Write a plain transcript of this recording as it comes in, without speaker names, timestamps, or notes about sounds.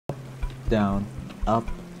down, up,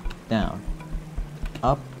 down,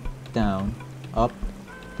 up, down, up,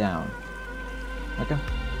 down. Okay,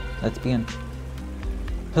 let's begin.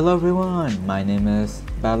 Hello everyone, my name is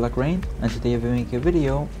BadLuckRain, and today I'll be making a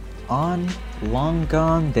video on Long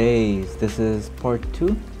Gone Days. This is part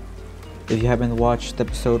 2. If you haven't watched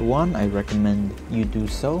episode 1, I recommend you do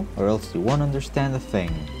so, or else you won't understand the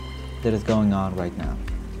thing that is going on right now.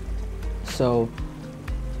 So,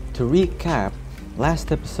 to recap,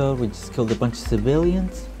 last episode we just killed a bunch of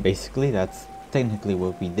civilians. Basically, that's technically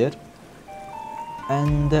what we did.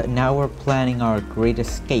 And now we're planning our great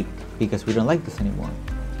escape, because we don't like this anymore.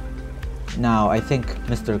 Now, I think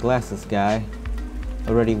Mr. Glasses guy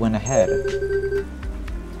already went ahead.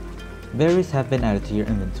 Berries have been added to your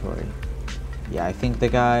inventory. Yeah, I think the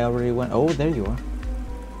guy already went. Oh, there you are.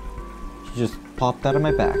 You just popped out of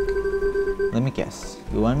my back. Let me guess.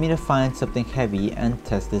 You want me to find something heavy and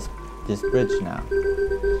test this bridge now.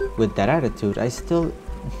 With that attitude,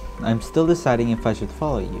 I'm still deciding if I should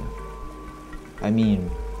follow you. I mean,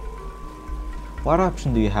 what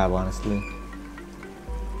option do you have, honestly?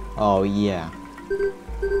 Oh yeah.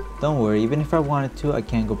 Don't worry, even if I wanted to, I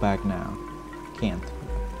can't go back now. Can't.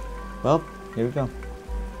 Well, here we go.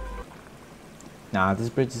 Nah, this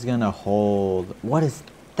bridge is gonna hold. What is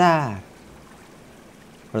that?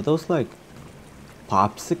 Are those like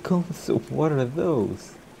popsicles? What are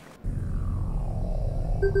those?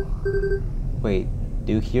 Wait,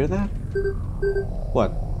 do you hear that?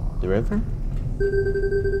 What? The river?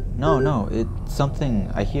 No, it's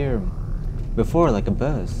something I hear before, like a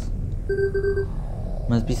buzz.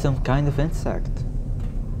 Must be some kind of insect.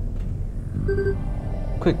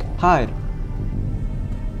 Quick, hide!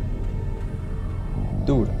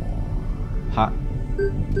 Dude. Hot.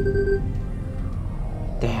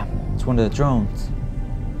 Damn, it's one of the drones.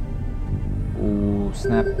 Ooh,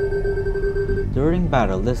 snap. During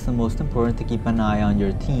battle, this is the most important to keep an eye on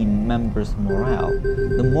your team members' morale.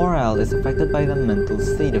 The morale is affected by the mental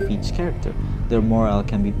state of each character. Their morale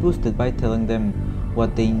can be boosted by telling them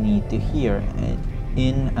what they need to hear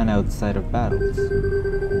in and outside of battles.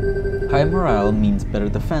 High morale means better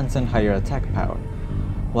defense and higher attack power,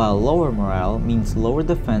 while lower morale means lower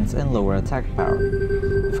defense and lower attack power.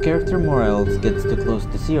 If character morale gets too close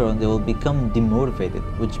to 0, they will become demotivated,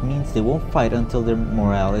 which means they won't fight until their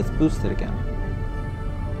morale is boosted again.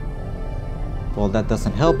 Well, that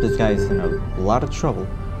doesn't help. This guy is in a lot of trouble.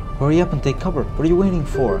 Hurry up and take cover. What are you waiting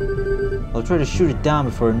for? I'll try to shoot it down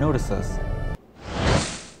before it notices us.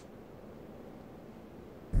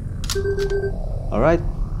 Alright,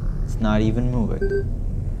 it's not even moving.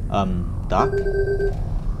 Doc?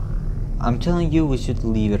 I'm telling you we should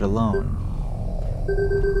leave it alone.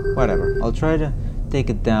 Whatever, I'll try to take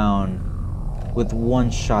it down with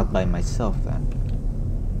one shot by myself then.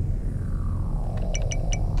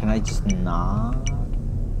 Can I just not?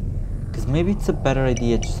 Because maybe it's a better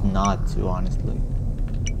idea just not to, honestly.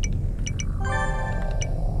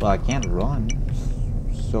 Well, I can't run,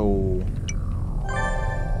 so...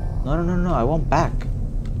 No, I want back.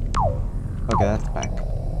 Okay, that's back.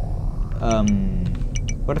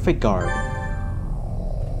 What if I guard?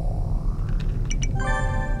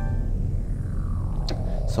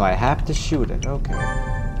 So I have to shoot it, okay.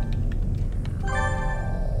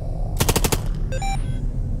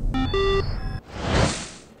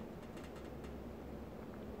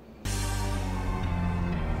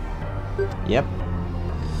 Yep.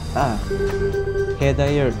 Hey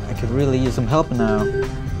there, I could really use some help now.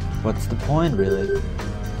 What's the point, really?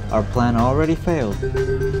 Our plan already failed.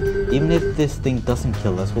 Even if this thing doesn't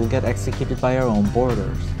kill us, we'll get executed by our own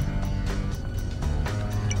borders.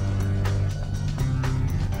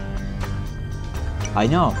 I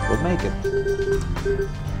know, we'll make it.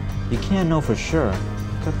 You can't know for sure.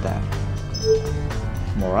 Look at that.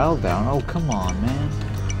 Morale down? Oh, come on, man.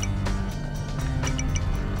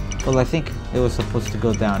 Well, I think it was supposed to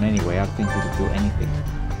go down anyway. I don't think it would do anything.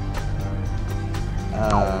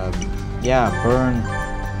 Yeah, burn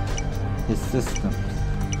his systems.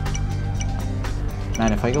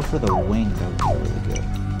 Man, if I go for the wing, that would be really good.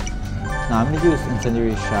 No, I'm gonna do this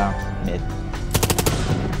incendiary shot mid.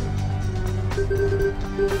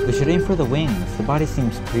 We should aim for the wings. The body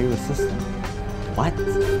seems pretty resistant. What?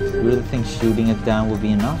 You really think shooting it down will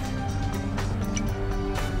be enough?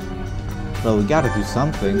 Well, we gotta do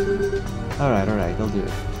something. Alright, I'll do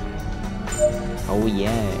it. Oh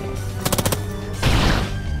yeah.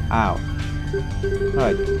 Ow.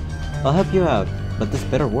 Alright, I'll help you out, but this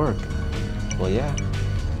better work. Well, yeah.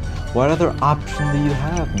 What other option do you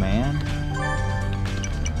have, man?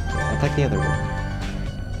 Attack the other one.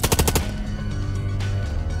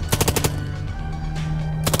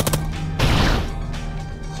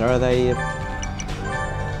 Sorry, they...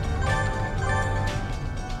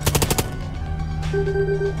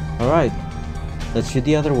 Alright, let's shoot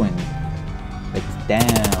the other wing. It's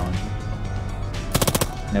down.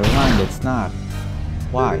 Never mind, it's not.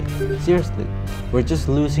 Why? Seriously, we're just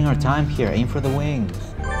losing our time here. Aim for the wings.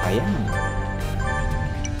 I am.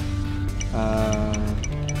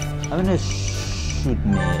 I'm gonna shoot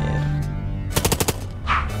mid.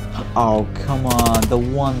 Oh, come on, the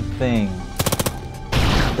one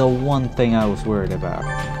thing I was worried about.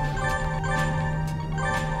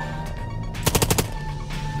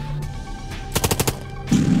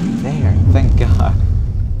 There, thank God.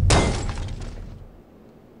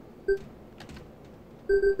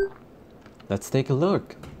 Let's take a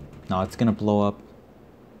look. No, it's gonna blow up.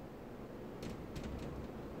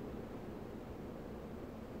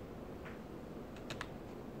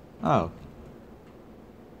 Oh.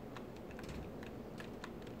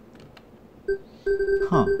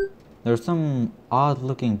 Huh. There's some odd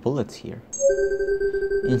looking bullets here.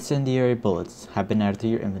 Incendiary bullets have been added to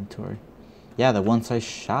your inventory. Yeah, the ones I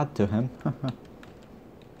shot to him.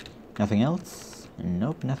 Nothing else?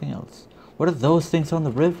 Nope, nothing else. What are those things on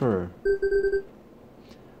the river?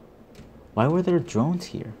 Why were there drones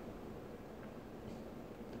here?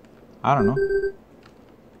 I don't know.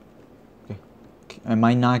 Okay. Am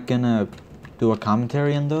I not gonna do a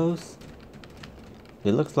commentary on those?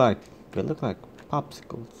 They look like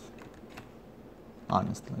popsicles.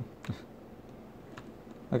 Honestly.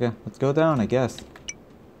 Okay, let's go down, I guess.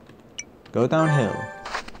 Go downhill.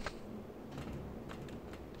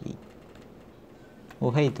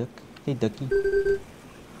 Oh, hey, duck. Hey, ducky.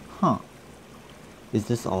 Huh. Is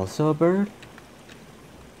this also a bird?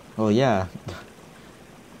 Oh, yeah.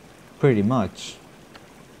 Pretty much.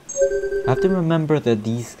 I have to remember that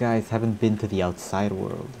these guys haven't been to the outside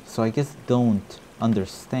world, so I guess don't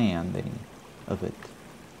understand any of it.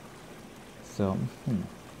 So,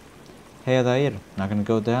 Hey, Adair, not gonna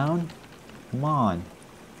go down? Come on.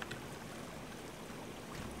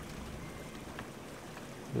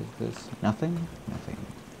 What is this? Nothing? Nothing.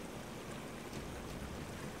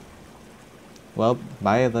 Well,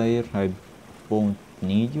 bye, Adair. I won't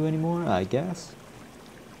need you anymore, I guess.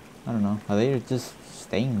 I don't know. Adair just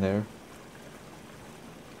staying there.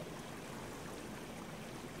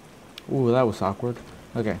 Ooh, that was awkward.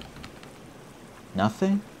 Okay.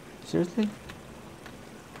 Nothing? Seriously?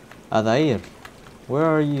 Adair, where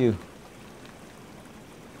are you?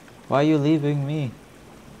 Why are you leaving me?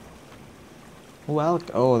 Well,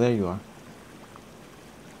 oh, there you are.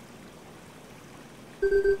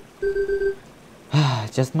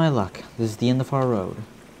 Just my luck. This is the end of our road.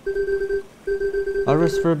 I'll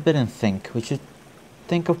rest for a bit and think. We should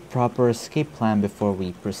think of proper escape plan before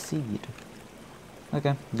we proceed.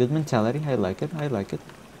 Okay, good mentality. I like it. I like it.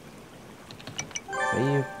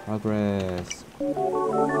 Save progress.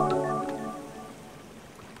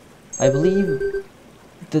 I believe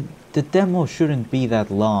the demo shouldn't be that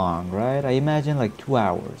long, right? I imagine like 2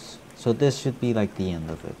 hours. So this should be like the end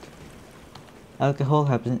of it. Alcohol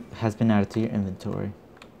has been added to your inventory.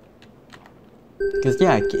 Because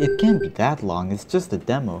yeah, it can't be that long. It's just a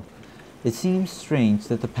demo. It seems strange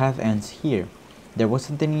that the path ends here. There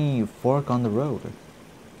wasn't any fork on the road.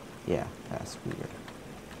 Yeah, that's weird.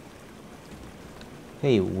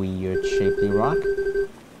 Hey, weird shapely rock.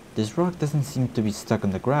 This rock doesn't seem to be stuck on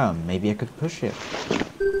the ground. Maybe I could push it.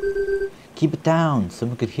 Keep it down,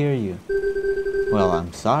 someone could hear you. Well,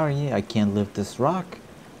 I'm sorry, I can't lift this rock,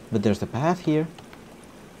 but there's a path here.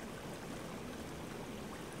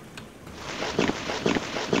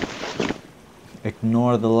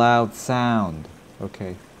 Ignore the loud sound.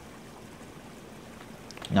 Okay.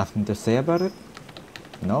 Nothing to say about it?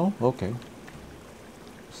 No? Okay.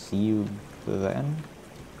 See you then.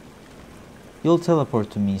 You'll teleport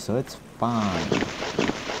to me, so it's fine.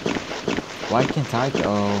 Why can't I?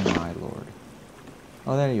 Oh my lord.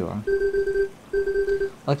 Oh, there you are.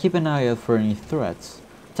 I'll keep an eye out for any threats.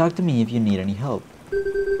 Talk to me if you need any help.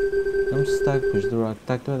 I'm stuck, push the rock,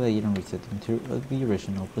 talk to the and reset into the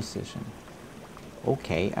original position.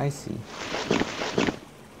 Okay, I see.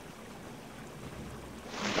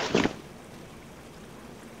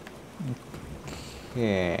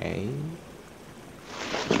 Okay.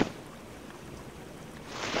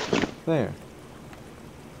 There.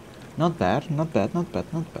 Not bad, not bad, not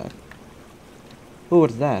bad, not bad. Oh,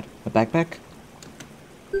 what's that? A backpack?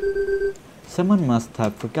 Someone must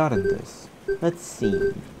have forgotten this. Let's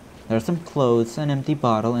see. There are some clothes, an empty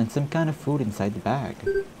bottle, and some kind of food inside the bag.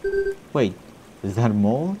 Wait, is that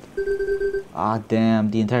mold? Ah, damn,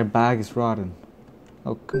 the entire bag is rotten.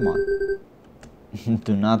 Oh, come on.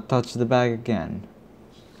 Do not touch the bag again.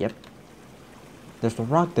 Yep. There's a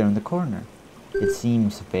rock there in the corner. It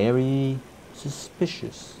seems very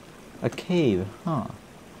suspicious. A cave, huh?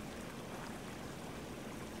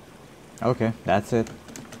 Okay, that's it.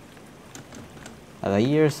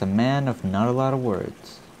 Altair's a man of not a lot of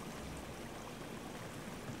words.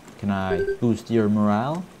 Can I boost your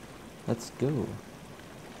morale? Let's go.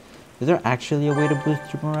 Is there actually a way to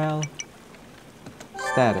boost your morale?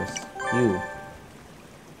 Status. You.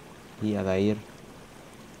 Hey, Altair.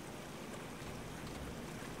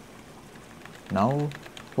 No?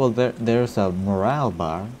 Well, there's a morale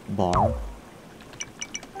bar.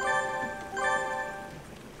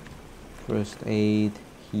 First aid,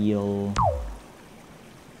 heal.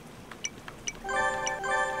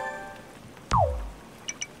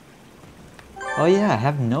 Oh yeah, I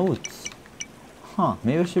have notes. Huh,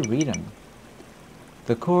 maybe I should read them.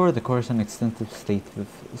 The core is an extensive state of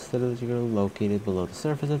strategically located below the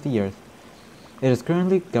surface of the Earth. It is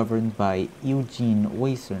currently governed by Eugene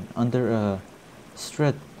Wason under a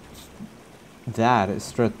system.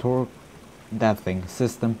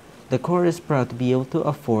 The core is proud to be able to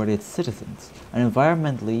afford its citizens an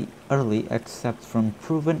environmentally early except from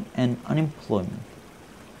proven and unemployment,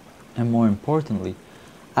 and more importantly,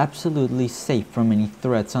 absolutely safe from any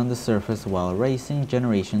threats on the surface while raising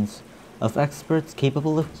generations of experts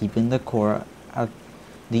capable of keeping the core at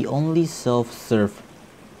the only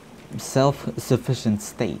self-sufficient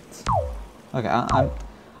state. Okay,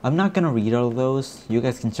 I'm not gonna read all of those. You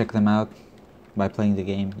guys can check them out by playing the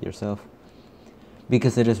game yourself,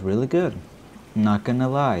 because it is really good. Not gonna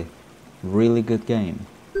lie, really good game.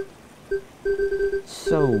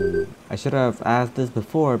 So, I should have asked this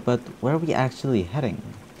before, but where are we actually heading?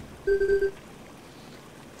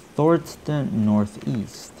 Towards the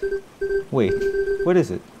northeast. Wait, what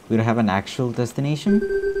is it? We don't have an actual destination?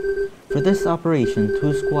 For this operation,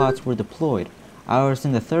 2 squads were deployed. Ours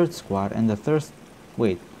and the third squad and the third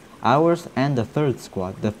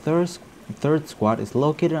squad. The third squad is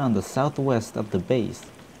located on the southwest of our base.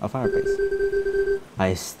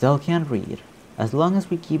 I still can't read. As long as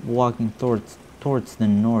we keep walking towards the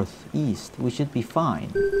northeast, we should be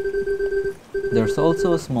fine. There's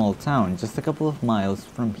also a small town just a couple of miles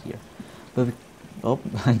from here. But oh,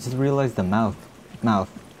 I just realized the mouth. God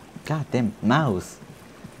damn, mouse.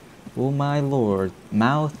 Oh my lord,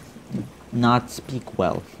 mouth not speak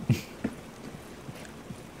well.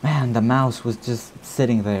 Man, the mouse was just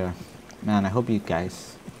sitting there. Man, I hope you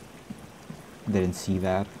guys didn't see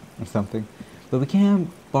that or something. But we can't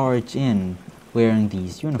barge in wearing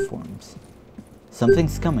these uniforms.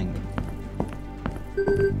 Something's coming.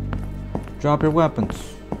 Drop your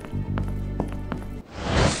weapons.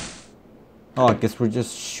 Oh, I guess we're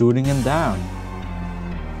just shooting him down.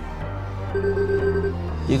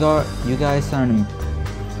 You guys are an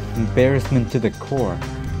embarrassment to the core.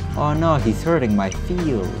 Oh no, he's hurting my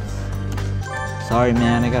feels. Sorry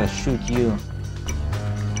man, I gotta shoot you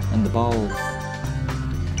in the balls.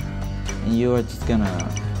 And you are just gonna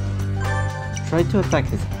try to attack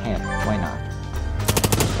his head. Why not?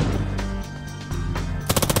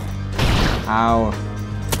 Ow.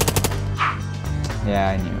 Yeah,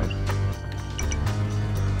 I knew it.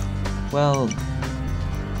 Well,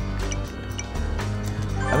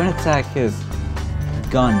 I'm gonna attack his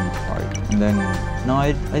gun part, and then... No,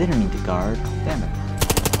 I didn't mean to guard. Damn it.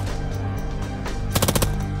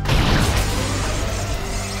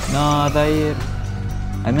 No,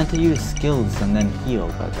 I meant to use skills and then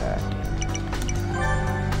heal, but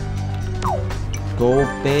go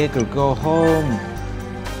big or go home.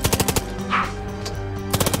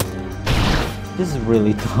 This is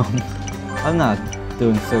really dumb. I'm not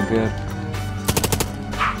doing so good.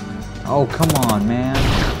 Oh, come on, man.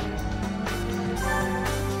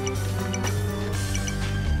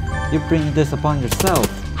 You're bringing this upon yourself.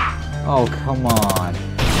 Oh, come on.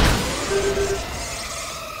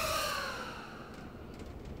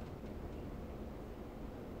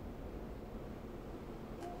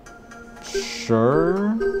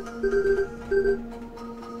 Sure.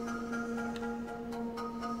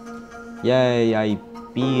 Yay, I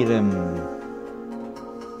beat him.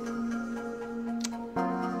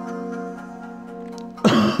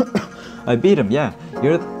 I beat him, yeah.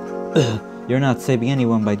 You're not saving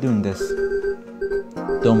anyone by doing this.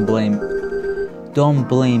 Don't blame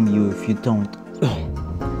you if you don't.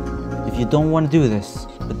 If you don't want to do this,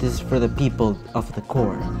 but this is for the people of the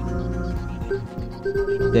core.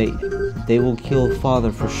 They will kill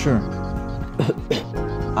father for sure.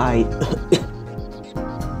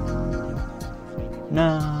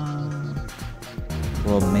 No.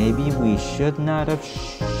 Well, maybe we should not have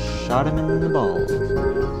shot him in the balls.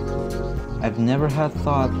 I've never had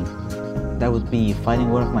thought that would be fighting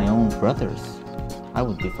one of my own brothers. I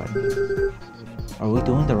would be fighting. Are we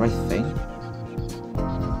doing the right thing?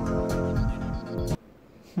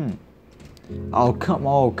 Oh, come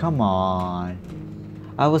on.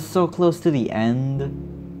 I was so close to the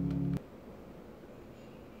end.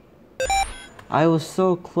 I was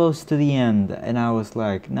so close to the end, and I was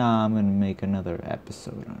like, nah, I'm gonna make another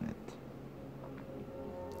episode on it.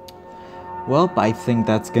 Well, I think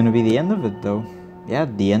that's gonna be the end of it, though. Yeah,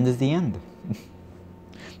 the end is the end.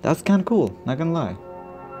 That's kinda cool, not gonna lie.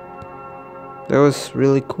 That was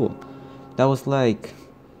really cool. That was like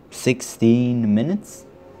 16 minutes?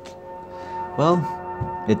 Well,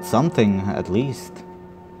 it's something at least.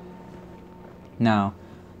 Now,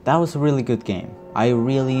 that was a really good game. I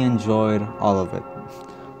really enjoyed all of it.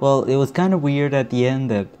 Well, it was kind of weird at the end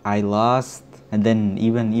that I lost, and then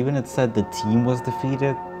even it said the team was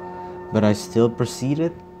defeated, but I still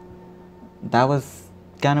proceeded. That was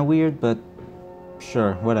kind of weird, but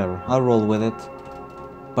sure, whatever. I'll roll with it.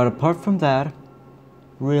 But apart from that,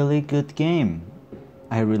 really good game.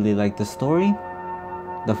 I really like the story.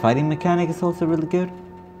 The fighting mechanic is also really good.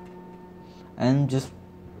 And just,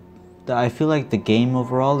 I feel like the game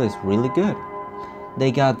overall is really good.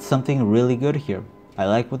 They got something really good here. I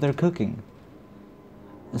like what they're cooking.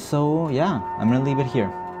 So yeah, I'm gonna leave it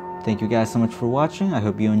here. Thank you guys so much for watching. I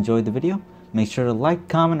hope you enjoyed the video. Make sure to like,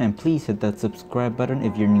 comment, and please hit that subscribe button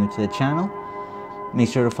if you're new to the channel. Make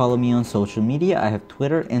sure to follow me on social media. I have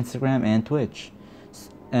Twitter, Instagram, and Twitch.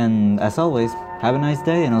 And as always, have a nice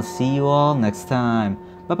day, and I'll see you all next time.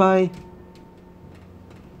 Bye bye!